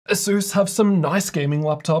ASUS have some nice gaming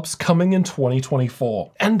laptops coming in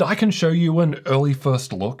 2024, and I can show you an early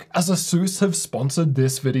first look as ASUS have sponsored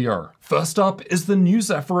this video. First up is the new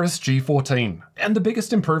Zephyrus G14, and the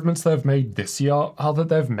biggest improvements they've made this year are that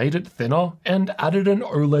they've made it thinner and added an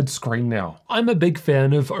OLED screen now. I'm a big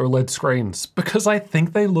fan of OLED screens because I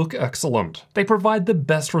think they look excellent. They provide the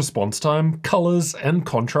best response time, colors, and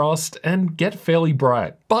contrast, and get fairly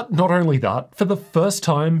bright. But not only that, for the first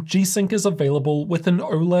time, G-Sync is available with an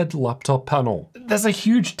OLED laptop panel. There's a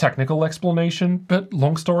huge technical explanation, but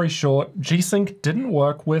long story short, G-Sync didn't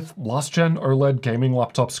work with last-gen OLED gaming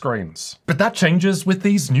laptop screens. But that changes with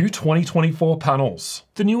these new 2024 panels.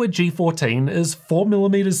 The newer G14 is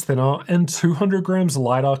 4mm thinner and 200 grams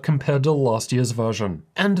lighter compared to last year's version.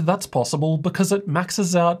 And that's possible because it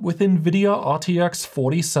maxes out with NVIDIA RTX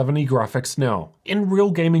 4070 graphics now. In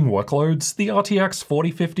real gaming workloads, the RTX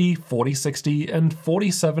 4050, 4060, and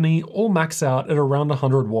 4070 all max out at around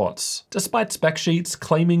 100 watts, despite spec sheets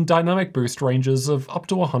claiming dynamic boost ranges of up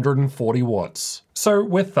to 140 watts. So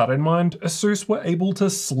with that in mind, ASUS were able to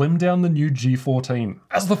slim down the new G14,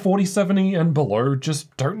 as the 4070 and below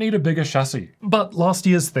just don't need a bigger chassis. But last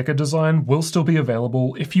year's thicker design will still be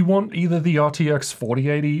available if you want either the RTX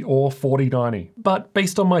 4080 or 4090. But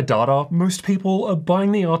based on my data, most people are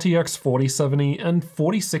buying the RTX 4070 and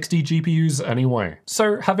 4060 GPUs anyway.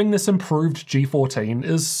 So having this improved G14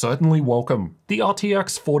 is certainly welcome. The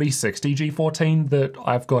RTX 4060 G14 that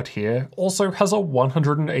I've got here also has a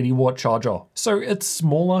 180 watt charger, so it's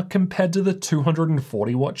smaller compared to the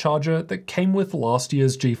 240 watt charger that came with last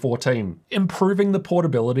year's G14, improving the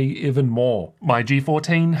portability even more. My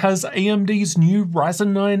G14 has AMD's new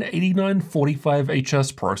Ryzen 9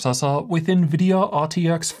 8945HS processor with NVIDIA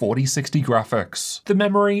RTX 4060 graphics. The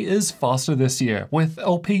memory is faster this year with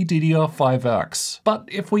LPDDR5X, but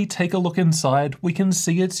if we take a look inside, we can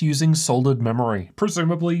see it's using soldered memory,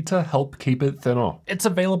 presumably to help keep it thinner. It's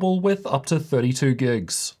available with up to 32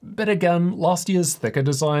 gigs. But again, last year's thicker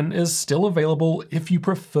design is still available if you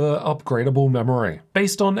prefer upgradable memory.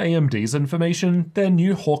 Based on AMD's information, their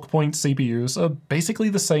new Hawk Point CPUs are basically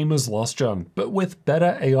the same as last gen, but with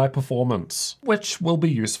better AI performance, which will be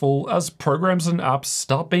useful as programs and apps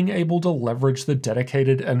start being able to leverage the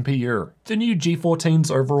dedicated NPU. The new G14's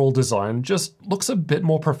overall design just looks a bit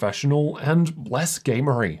more professional and less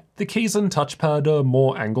gamery. The keys and touchpad are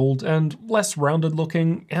more angled and less rounded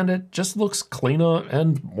looking, and it just looks cleaner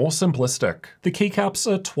and more simplistic. The keycaps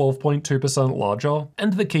are 12.2% larger,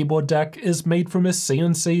 and the keyboard deck is made from a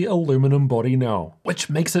CNC aluminum body now,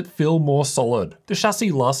 which makes it feel more solid. The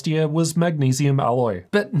chassis last year was magnesium alloy,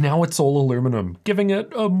 but now it's all aluminum, giving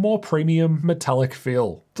it a more premium metallic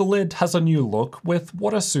feel. The lid has a new look with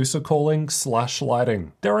what ASUS are calling slash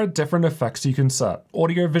lighting. There are different effects you can set,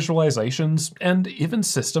 audio visualizations, and even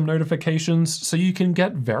system notifications so you can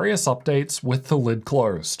get various updates with the lid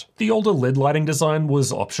closed. The older lid lighting design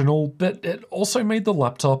was optional, but it also made the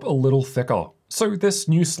laptop a little thicker. So this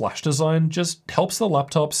new slash design just helps the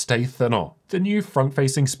laptop stay thinner. The new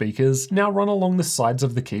front-facing speakers now run along the sides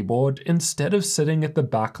of the keyboard instead of sitting at the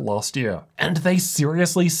back last year, and they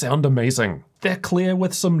seriously sound amazing. They're clear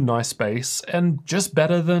with some nice bass, and just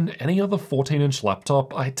better than any other 14-inch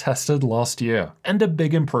laptop I tested last year, and a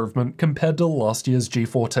big improvement compared to last year's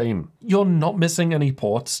G14. You're not missing any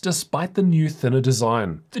ports despite the new thinner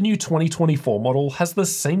design. The new 2024 model has the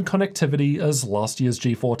same connectivity as last year's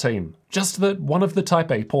G14, just that one of the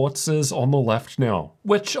Type A ports is on the left now,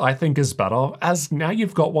 which I think is better as now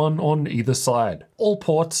you've got one on either side. All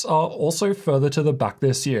ports are also further to the back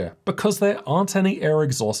this year because there aren't any air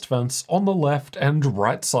exhaust vents on the left and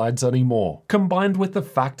right sides anymore. Combined with the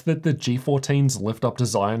fact that the G14's lift-up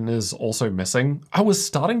design is also missing, I was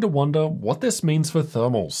starting to wonder what this means for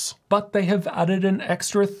thermals. But they have added an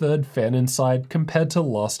extra third fan inside compared to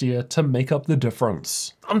last year to make up the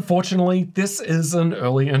difference. Unfortunately, this is an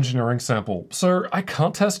early engineering sample, so I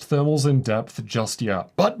can't test thermals in depth just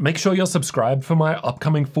yet. But make sure you're subscribed for my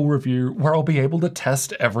upcoming full review where I'll be able to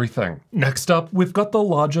test everything. Next up, we've got the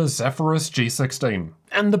larger Zephyrus G16.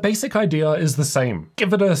 And the basic idea is the same.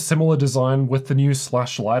 Give it a similar design with the new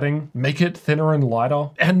slash lighting, make it thinner and lighter,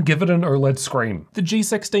 and give it an OLED screen. The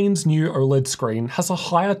G16's new OLED screen has a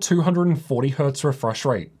higher 240Hz refresh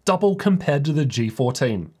rate, double compared to the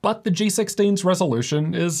G14. But the G16's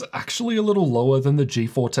resolution is actually a little lower than the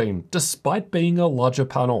G14, despite being a larger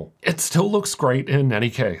panel. It still looks great in any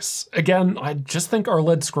case. Again, I just think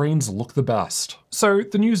OLED screens look the best. So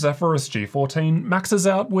the new Zephyrus G14 maxes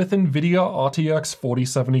out with NVIDIA RTX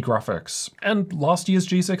 4070 graphics, and last year's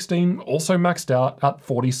G16 also maxed out at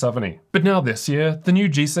 4070. But now this year, the new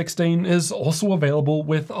G16 is also available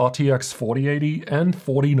with RTX 4080 and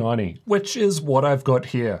 4090, which is what I've got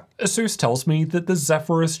here. ASUS tells me that the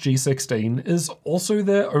Zephyrus G16 is also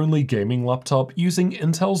their only gaming laptop using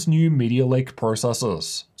Intel's new Media Lake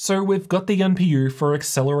processors. So we've got the NPU for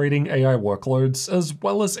accelerating AI workloads, as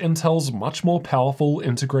well as Intel's much more powerful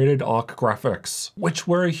integrated Arc graphics, which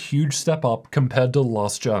were a huge step up compared to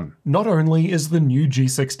last gen. Not only is the new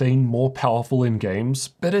G16 more powerful in games,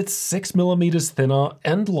 but it's 6mm thinner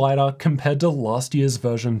and lighter compared to last year's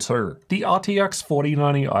version too. The RTX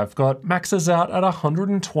 4090 I've got maxes out at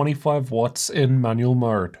 125 watts in manual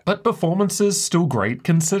mode, but performance is still great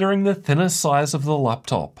considering the thinner size of the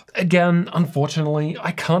laptop. Again, unfortunately,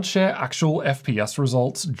 I can't share actual FPS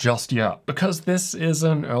results just yet, because this is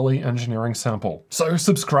an early engineering sample. So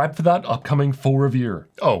subscribe for that upcoming full review.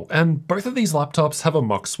 Oh, and both of these laptops have a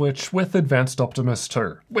mux switch with Advanced Optimus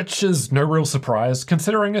too, which is no real surprise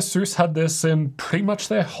considering ASUS had this in pretty much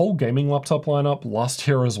their whole gaming laptop lineup last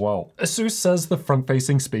year as well. ASUS says the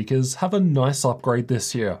front-facing speakers have a nice upgrade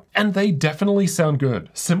this year, and they definitely sound good,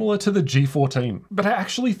 similar to the G14, but I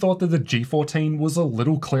actually thought that the G14 was a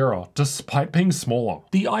little clearer, despite being smaller.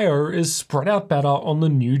 The I/O is spread out better on the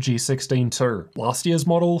new G16 too. Last year's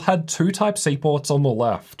model had 2 Type-C ports on the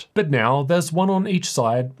left, but now there's one on each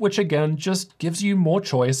side, which again just gives you more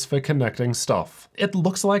choice for connecting stuff. It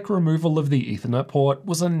looks like removal of the Ethernet port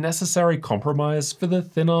was a necessary compromise for the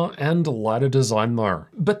thinner and lighter design though,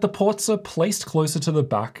 but the ports are placed closer to the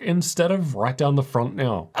back instead of right down the front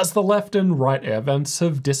now, as the left and right air vents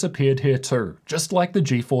have disappeared here too, just like the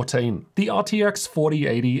G14. The RTX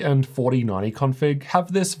 4080 and 4090 config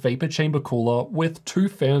have this vapor chamber cooler with 2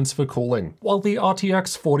 fans for cooling, while the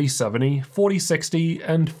RTX 4070, 4060,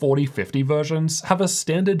 and 4050 versions have a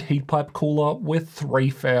standard heat pipe cooler with 3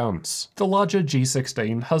 fans. The larger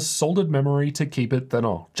G16 has soldered memory to keep it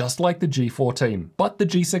thinner, just like the G14, but the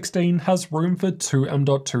G16 has room for 2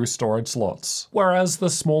 M.2 storage slots, whereas the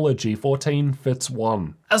smaller G14 fits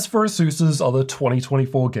 1. As for ASUS's other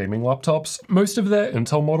 2024 gaming laptops, most of their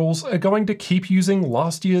Intel models are going to keep using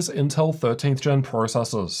last year's Intel 13th gen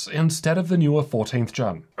processors instead of the newer 14th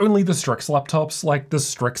gen. Only the Strix laptops like the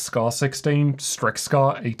Strix G16, Strix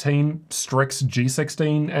G18, Strix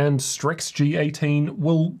G16, and Strix G18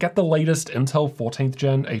 will get the latest Intel 14th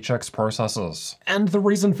gen HX processors. And the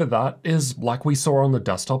reason for that is, like we saw on the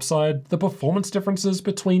desktop side, the performance differences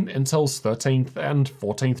between Intel's 13th and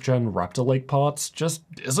 14th gen Raptor Lake parts just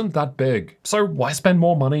isn't that big. So why spend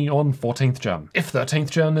more money on 14th gen? If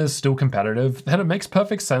 13th gen is still competitive, then it makes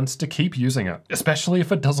perfect sense to keep using it, especially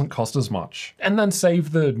if it doesn't cost as much. And then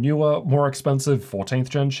save the newer, more expensive 14th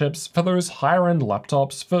gen chips for those higher end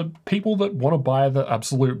laptops for people that want to buy the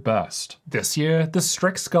absolute best. This year, the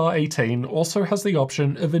Strix G18 also has the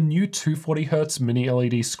option of a new 240Hz mini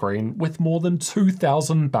LED screen with more than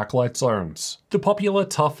 2,000 backlight zones. The popular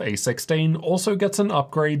TUF A16 also gets an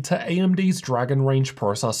upgrade to AMD's Dragon Range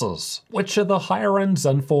processors, which are the higher-end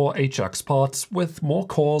Zen 4 HX parts with more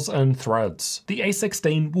cores and threads. The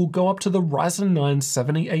A16 will go up to the Ryzen 9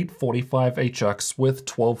 7845HX with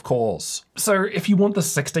 12 cores. So if you want the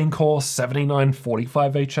 16-core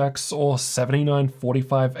 7945HX or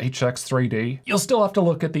 7945HX3D, you'll still have to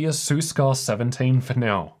look at the ASUS G17 for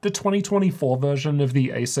now. The 2024 version of the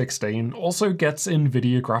A16 also gets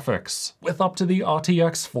NVIDIA graphics, with up to the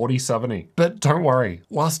RTX 4070. But don't worry,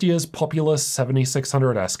 last year's popular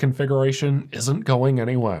 7600S configuration isn't going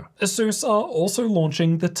anywhere. ASUS are also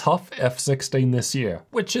launching the TUF F16 this year,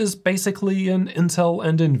 which is basically an Intel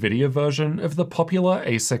and NVIDIA version of the popular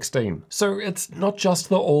A16. So it's not just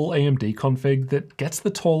the all AMD config that gets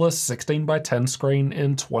the taller 16x10 screen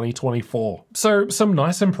in 2024. So some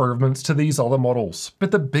nice improvements to these other models,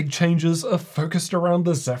 but the big changes are focused around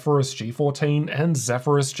the Zephyrus G14 and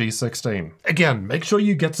Zephyrus G16. Again, make sure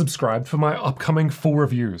you get subscribed for my upcoming full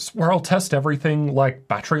reviews, where I'll test everything like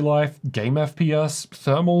battery life, game FPS,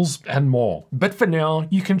 thermals, and more. But for now,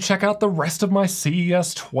 you can check out the rest of my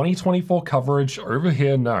CES 2024 coverage over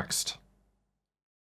here next.